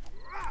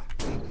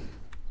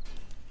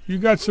 You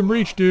got some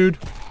reach, dude.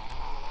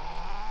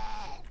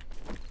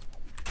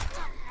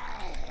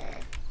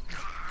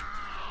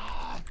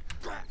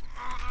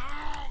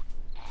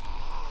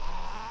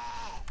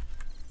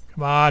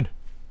 Come on.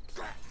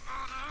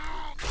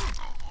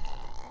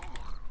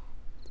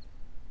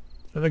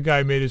 Another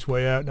guy made his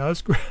way out. Now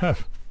let's grab...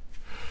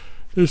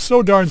 They're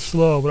so darn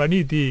slow, but I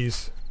need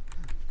these.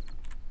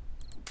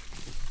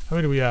 How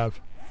many do we have?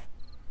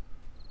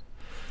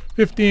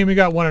 15. We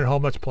got one at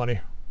home. That's plenty.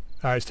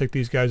 Alright, let's take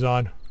these guys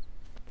on.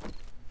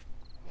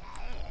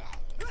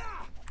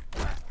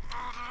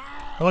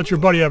 I'll let your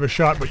buddy have a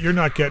shot, but you're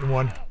not getting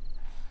one.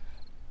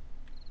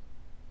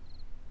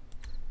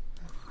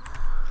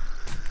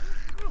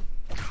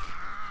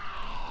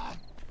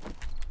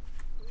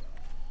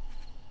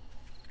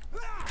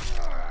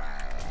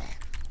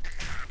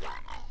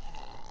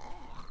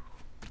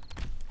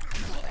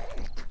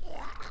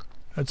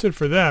 That's it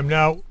for them.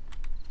 Now,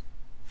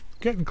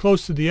 getting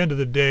close to the end of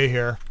the day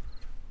here.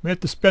 May have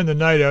to spend the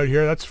night out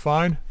here. That's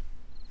fine.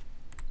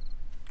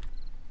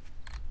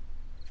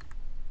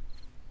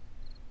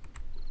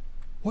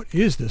 What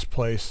is this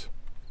place?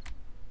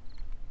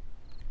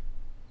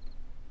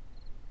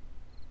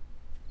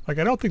 Like,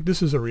 I don't think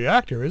this is a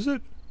reactor, is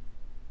it?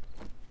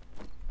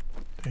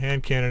 The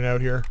hand cannon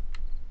out here.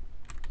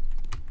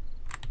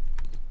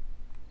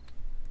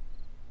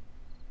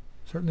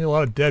 Certainly a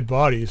lot of dead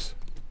bodies.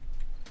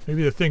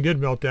 Maybe the thing did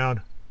melt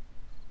down.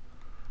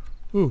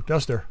 Ooh,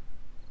 duster.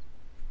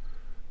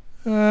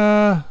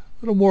 A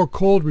little more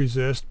cold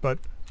resist, but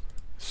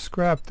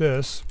scrap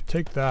this.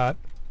 Take that.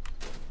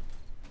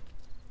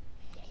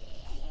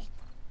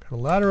 Got a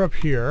ladder up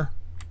here.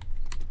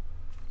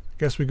 I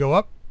guess we go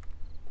up.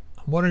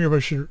 I'm wondering if I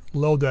should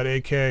load that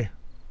AK.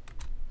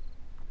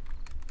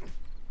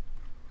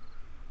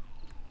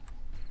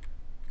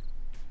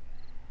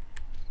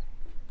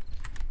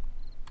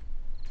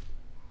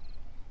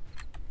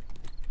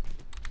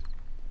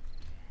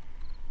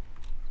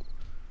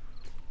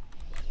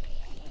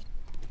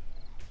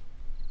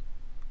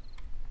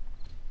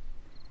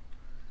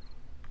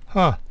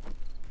 Huh.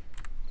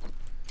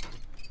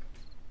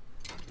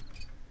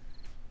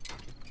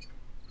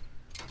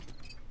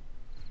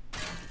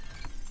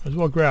 Might as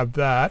well grab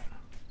that.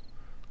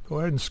 Go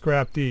ahead and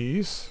scrap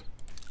these.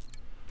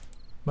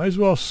 Might as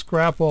well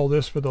scrap all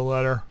this for the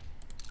letter.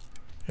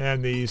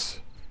 And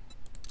these.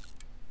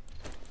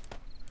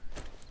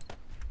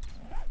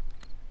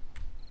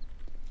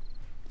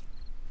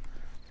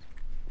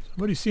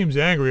 Somebody seems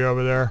angry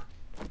over there.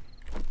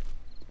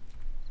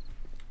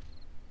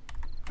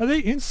 Are they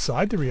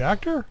inside the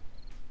reactor?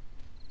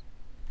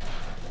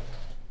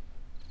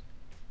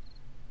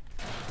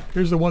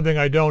 Here's the one thing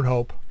I don't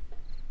hope.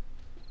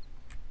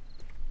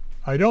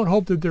 I don't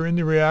hope that they're in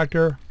the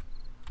reactor,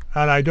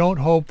 and I don't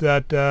hope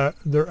that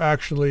they're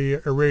actually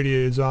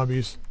irradiated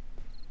zombies.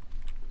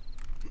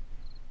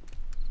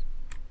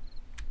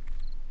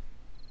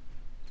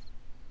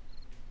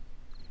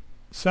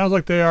 Sounds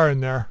like they are in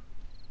there.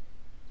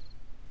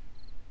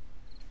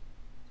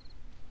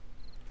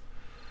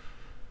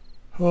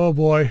 Oh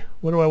boy,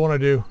 what do I want to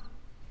do?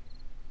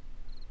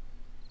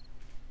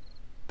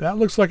 That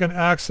looks like an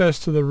access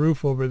to the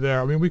roof over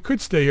there. I mean, we could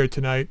stay here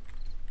tonight.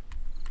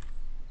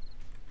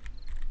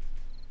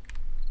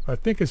 I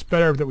think it's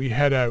better that we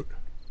head out.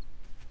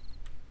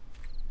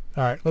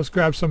 Alright, let's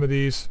grab some of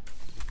these.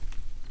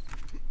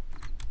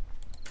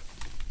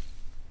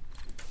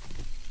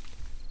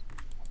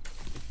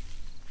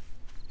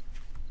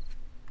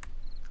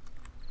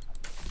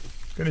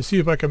 Gonna see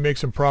if I can make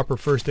some proper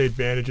first aid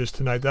bandages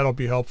tonight. That'll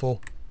be helpful.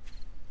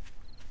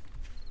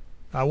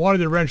 I wanted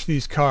to wrench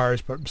these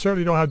cars, but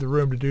certainly don't have the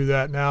room to do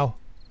that now.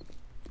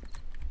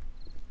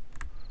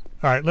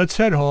 Alright, let's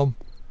head home.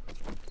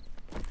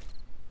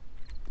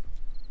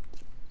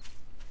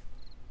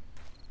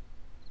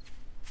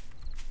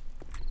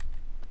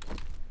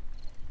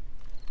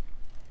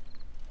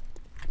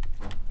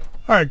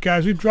 Alright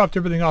guys, we've dropped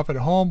everything off at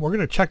home. We're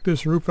going to check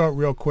this roof out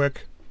real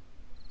quick.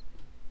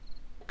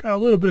 Got a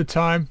little bit of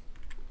time.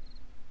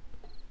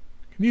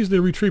 Can easily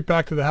retreat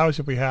back to the house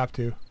if we have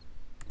to.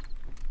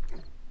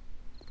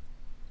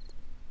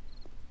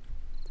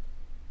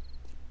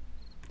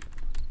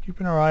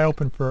 Keeping our eye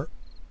open for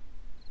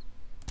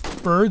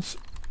birds.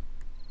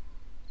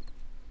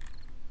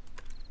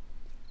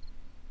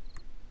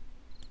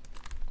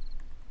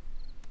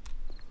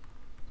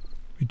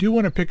 We do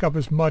want to pick up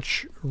as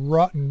much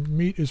rotten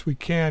meat as we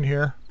can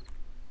here.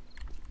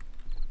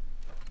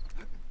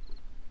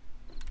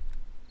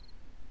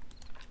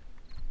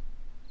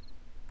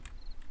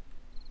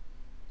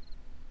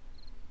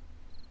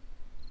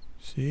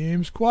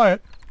 Seems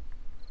quiet.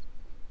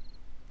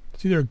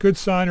 It's either a good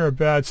sign or a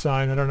bad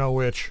sign. I don't know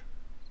which.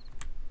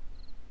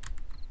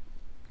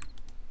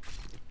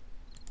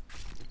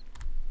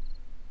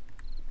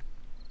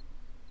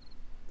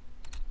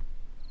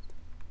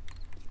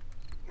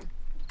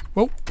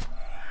 Whoa.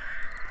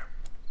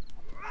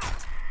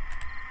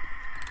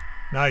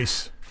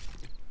 Nice.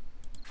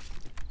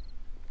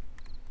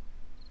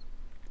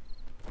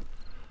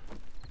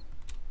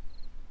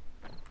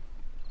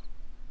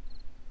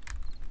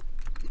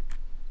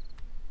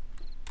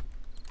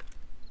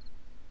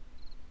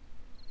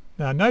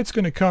 Now, night's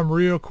going to come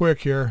real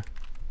quick here.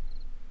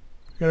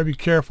 Gotta be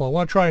careful. I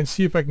want to try and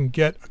see if I can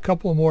get a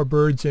couple more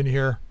birds in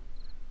here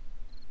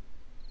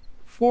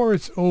before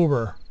it's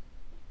over.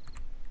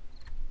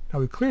 Now,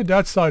 we cleared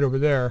that side over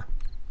there.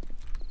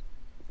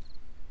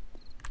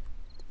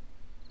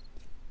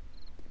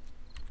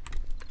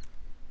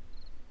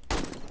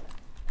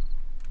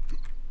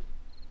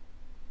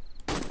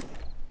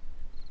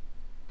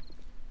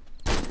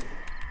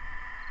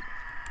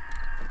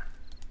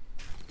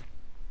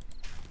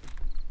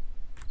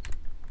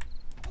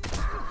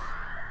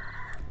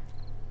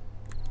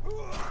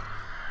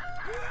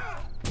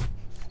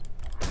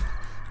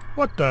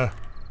 What the?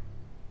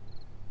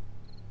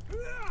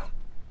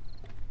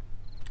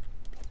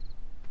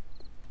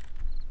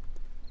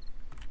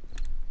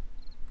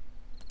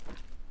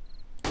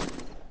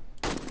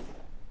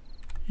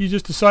 You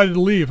just decided to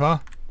leave, huh?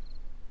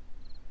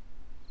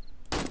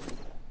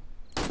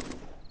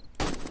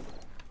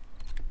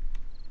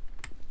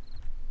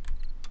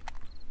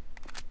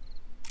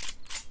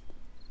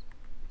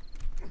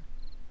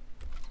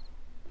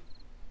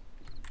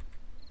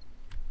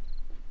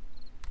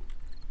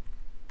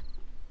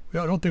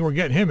 Well, I don't think we're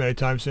getting him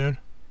anytime soon.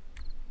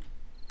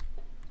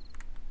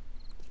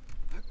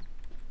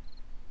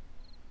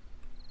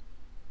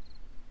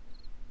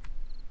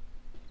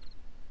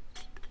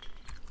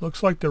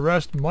 Looks like the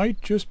rest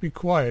might just be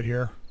quiet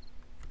here.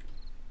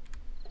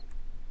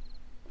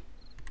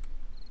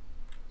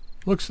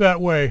 Looks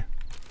that way.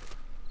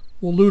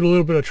 We'll loot a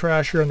little bit of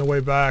trash here on the way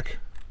back.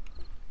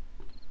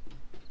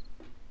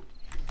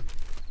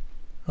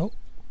 Oh.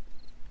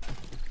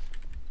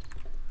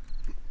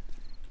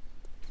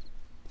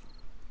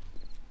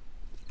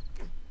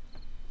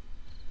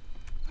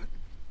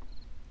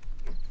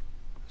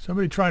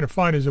 Somebody trying to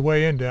find his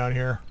way in down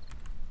here.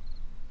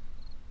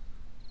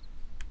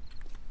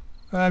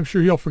 I'm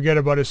sure he'll forget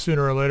about us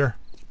sooner or later.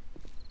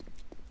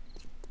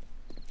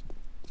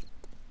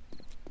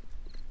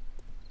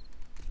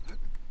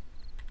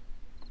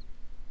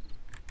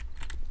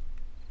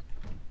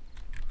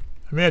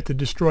 I may have to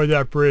destroy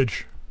that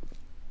bridge.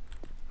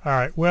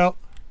 Alright, well,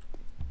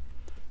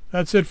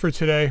 that's it for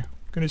today.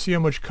 Going to see how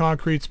much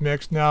concrete's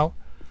mixed. Now,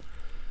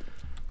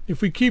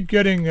 if we keep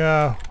getting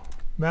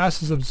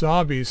masses of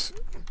zombies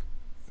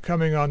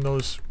coming on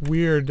those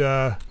weird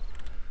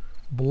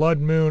blood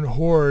moon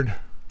horde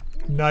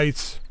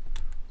nights,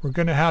 we're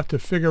going to have to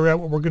figure out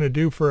what we're going to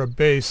do for a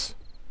base,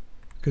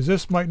 because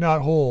this might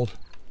not hold.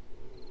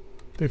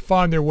 If they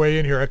find their way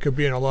in here, I could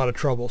be in a lot of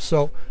trouble.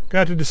 So, going to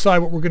have to decide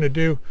what we're going to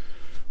do.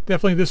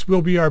 Definitely this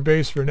will be our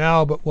base for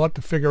now, but we'll have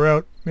to figure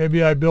out.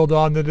 Maybe I build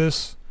onto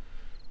this,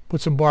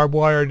 put some barbed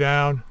wire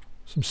down,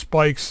 some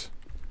spikes,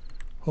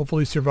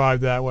 hopefully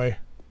survive that way.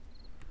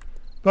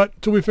 But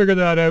until we figure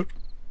that out,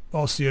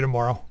 I'll see you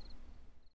tomorrow.